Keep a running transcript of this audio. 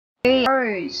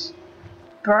Bros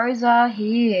are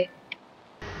here.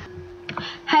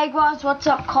 Hey guys, what's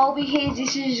up? Colby here.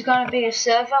 This is going to be a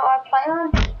server I play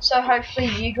on, so hopefully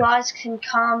you guys can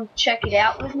come check it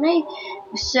out with me.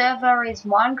 The server is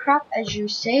MineCrap, as you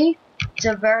see. It's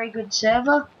a very good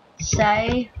server.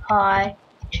 Say hi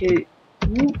to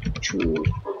YouTube.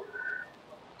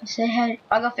 Say hi.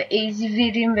 I got the easy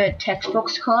vid in the text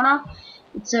box corner.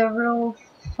 It's a real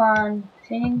fun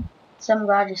thing. Some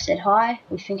guy just said hi.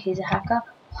 We think he's a hacker.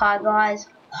 Hi guys.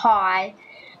 Hi.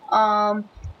 Over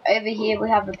here we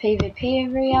have the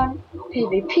PvP arena.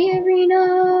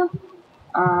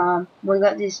 We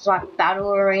got this like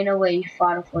battle arena where you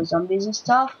fight off all zombies and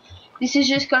stuff. This is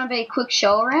just gonna be a quick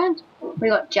show around. We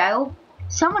got jail.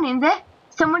 Someone in there.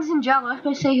 Someone's in jail. Let's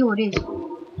go see who it is.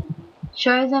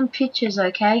 Show them pictures,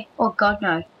 okay? Oh god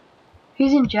no.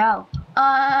 Who's in jail?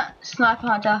 Sniper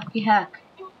hunter, you hack.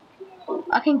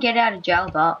 I can get out of jail,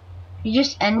 but you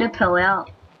just end up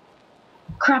out.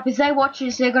 Crap, if they watch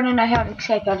this, they're gonna know how to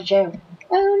escape out of jail.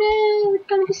 Oh no, it's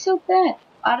gonna be so bad.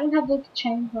 I don't have the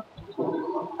chamber.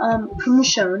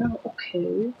 Permission.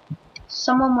 Okay.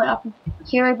 Someone went up.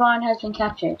 Hero Bind has been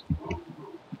captured.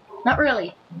 Not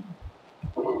really.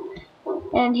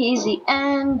 And here's the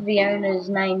end. The owner's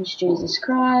name's Jesus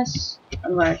Christ.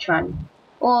 I'm gonna try and.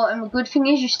 Oh, and the good thing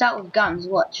is you start with guns.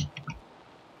 Watch.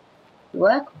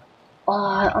 Work. Oh,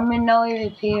 I'm in no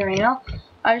EVP arena.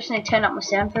 I just need to turn up my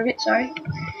sound for a bit, sorry.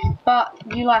 But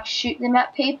you like shoot them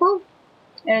at people,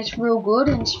 and it's real good,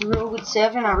 and it's a real good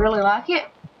server, and I really like it.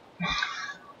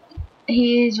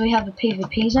 We have a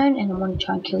PvP zone, and I want to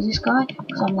try and kill this guy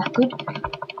because I'm that good.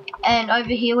 And over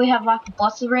here we have like a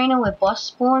boss arena where boss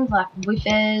spawns, like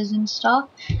whiffers and stuff,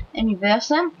 and you verse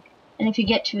them. And if you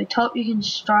get to the top, you can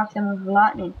strike them with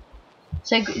lightning.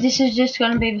 So this is just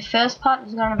going to be the first part.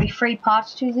 There's going to be 3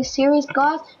 parts to this series,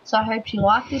 guys. So I hope you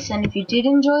like this, and if you did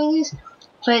enjoy this,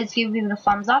 please give it a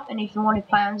thumbs up. And if you want to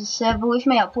play on the server with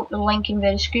me, I'll put the link in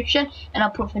the description, and I'll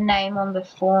put the name on the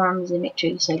forums in it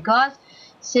too. So guys,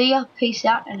 see ya, peace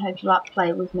out, and hope you like to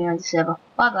play with me on the server.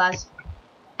 Bye guys.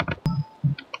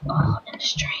 Oh, in the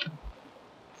stream.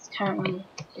 It's currently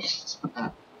just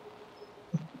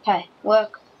okay.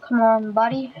 Work. Come on,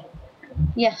 buddy.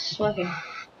 Yes, working.